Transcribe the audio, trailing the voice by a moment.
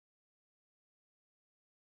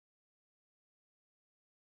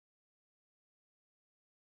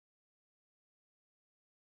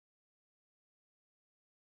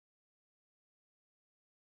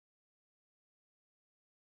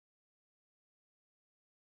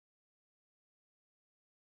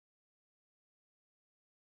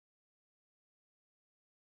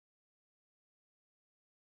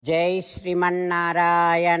Jai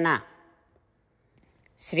Sriman Narayana.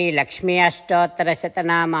 Sri Lakṣmī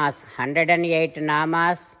Aṣṭōttaraśatanāmāvaļi 108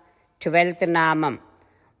 namas, 12th Nāmaṁ.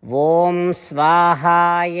 Om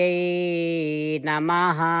Svāhāyai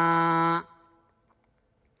namaḥ.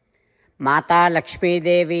 Mata Lakṣmī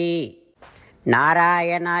Devi.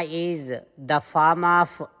 Narayana is the form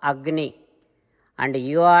of Agni and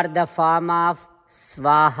you are the form of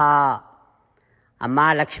Svāha.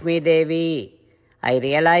 Amma Lakṣmī Devi, I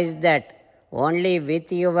realize that only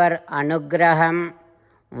with your anugraham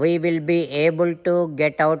we will be able to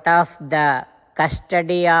get out of the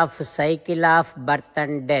custody of cycle of birth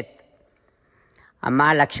and death.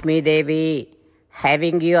 Amma Lakṣmī Devi,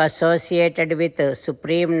 having you associated with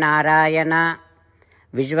Supreme Narayana,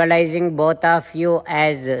 visualizing both of you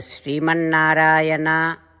as Sriman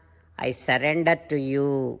Narayana, I surrender to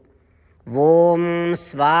you. Om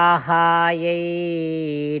Svāhāyai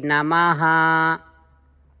namaḥ.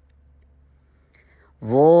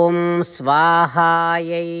 Om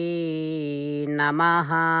Svāhāyai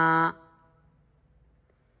namaḥ.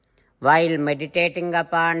 While meditating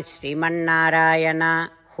upon Sriman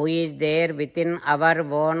Narayana, who is there within our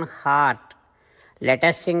own heart, let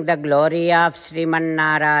us sing the glory of Sriman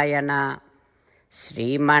Narayana.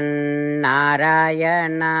 Sriman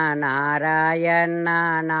Narayana,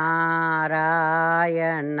 Narayana,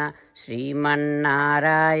 Narayana. Sriman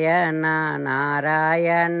Narayana,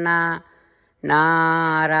 Narayana,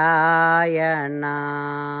 Narayana.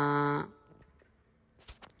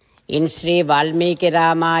 In Sri Valmiki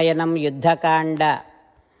Ramayanam Yuddhakanda,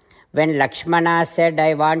 when Lakṣmana said,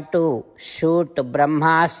 I want to shoot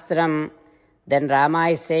Brahmastram, then Rama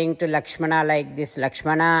is saying to Lakṣmana like this,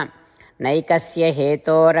 Lakṣmana, Naikasya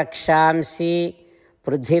heto rakshamsi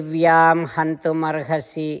prudhivyam hantum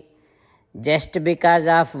arhasi. Just because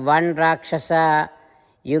of one Rakshasa,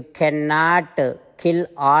 you cannot kill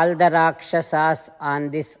all the Rakshasas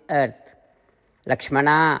on this earth.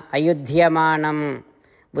 Lakṣmana, ayudhyamanam.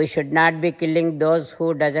 We should not be killing those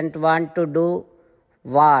who doesn't want to do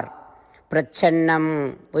war.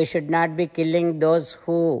 Prachannam. We should not be killing those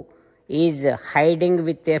who is hiding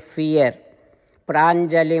with a fear.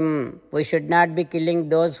 Pranjalim. We should not be killing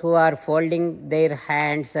those who are folding their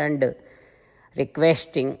hands and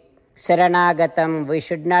requesting. Saranagatam. We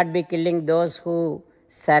should not be killing those who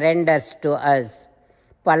surrenders to us.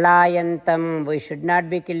 Palayantam. We should not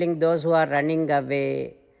be killing those who are running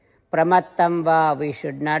away. Pramattamva. We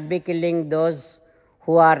should not be killing those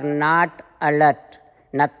who are not alert.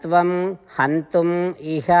 Natvam hantum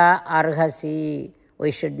iha arhasi.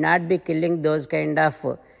 We should not be killing those kind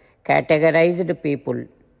of categorized people.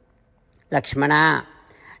 Lakṣmana,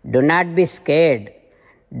 do not be scared.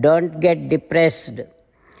 Don't get depressed.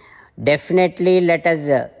 Definitely let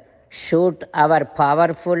us shoot our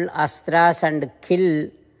powerful Astras and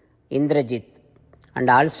kill Indrajit. And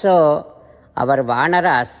also our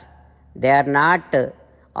Vanaras, they are not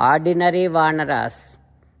ordinary Vanaras.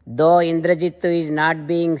 Though Indrajit is not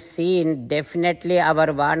being seen, definitely our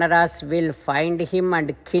Vanaras will find him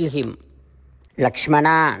and kill him.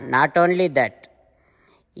 Lakṣmana, not only that,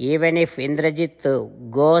 even if Indrajit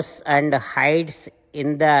goes and hides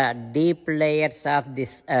in the deep layers of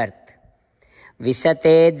this earth,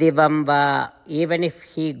 Visate divamba, even if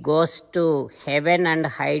he goes to heaven and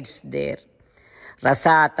hides there,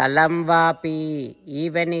 Rasa talam vapi,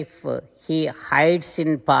 even if he hides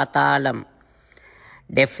in Patalam,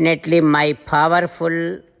 definitely my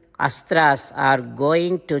powerful Astras are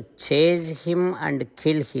going to chase him and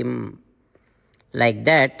kill him. Like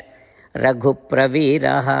that, Raghu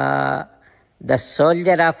Praviraha, the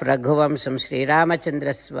soldier of Raghuvamsam, Sri Ramachandra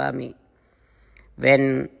Swamy,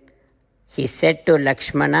 when he said to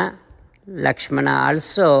Lakṣmana, Lakṣmana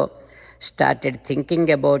also started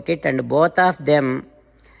thinking about it, and both of them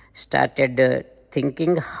started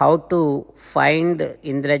thinking how to find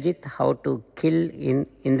Indrajit, how to kill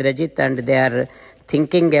Indrajit, and they are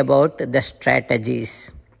thinking about the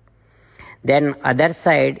strategies. Then other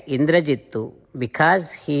side, Indrajit,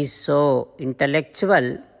 because he is so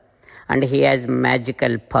intellectual and he has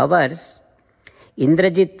magical powers,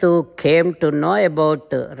 Indrajit came to know about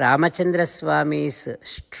Ramachandra Swamy's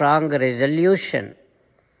strong resolution.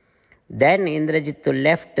 Then Indrajit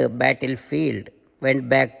left battlefield, went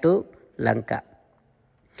back to Lanka.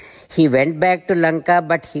 He went back to Lanka,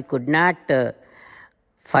 but he could not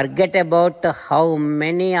forget about how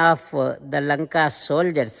many of the Lanka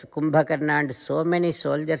soldiers, Kumbhakarna and so many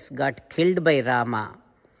soldiers got killed by Rama.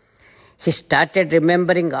 He started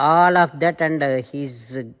remembering all of that and he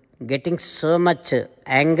is getting so much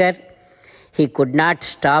anger. He could not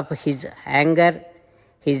stop his anger.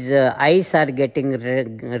 His eyes are getting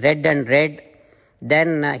red and red.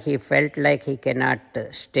 Then he felt like he cannot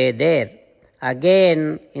stay there.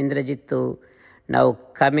 Again, Indrajittu now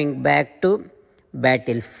coming back to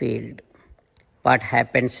battlefield. What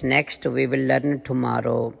happens next, we will learn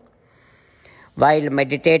tomorrow. While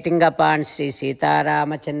meditating upon Sri Sita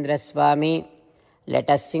Ramachandra Swami, let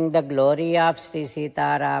us sing the glory of Sri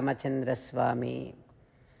Sita Ramachandra Swami.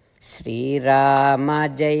 Sri Rama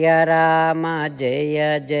Jaya Rama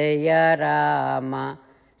Jaya Jaya Rama,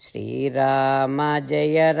 Sri Rama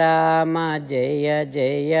Jaya Rama Jaya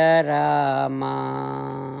Jaya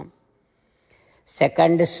Rama.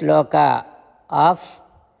 Second sloka of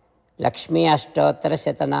Lakṣmī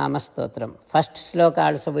Aṣṭōttaraśatanāma stotram. First sloka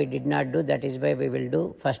also we did not do, that is why we will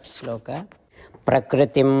do first sloka.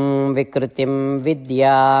 Prakritim vikritim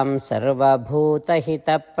vidyam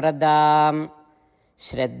sarvabhutahitapradam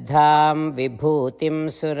Shraddham vibhutim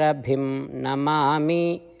surabhim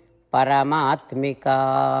namami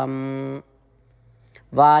paramatmikam.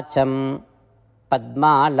 Vacham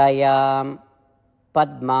padmalayam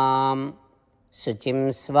padmam suchim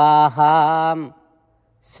svaham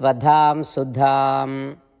svadham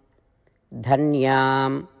sudham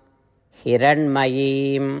dhanyam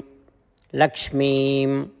hiranmayim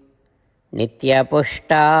Lakṣmīm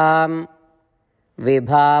nityapushtam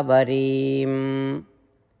vibhavarim.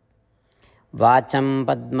 Vacham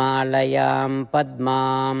padmalayam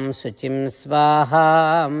padmam suchim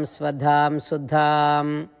svaham svadham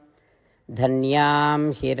sudham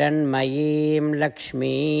dhanyam hiranmayim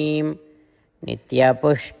Lakṣmīm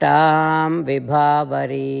nityapushtam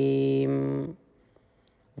vibhavarim.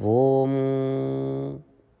 Om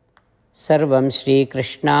Sarvam Shri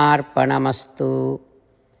Krishnarpanamastu.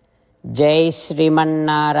 Jai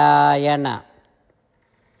Srimannarayana.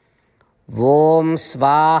 Om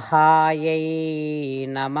Svāhāyai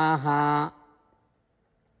namaḥ.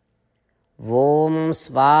 Om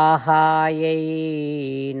Svāhāyai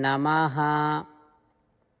namaḥ.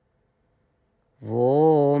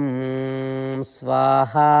 Om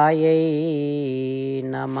Svāhāyai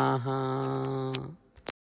namaḥ.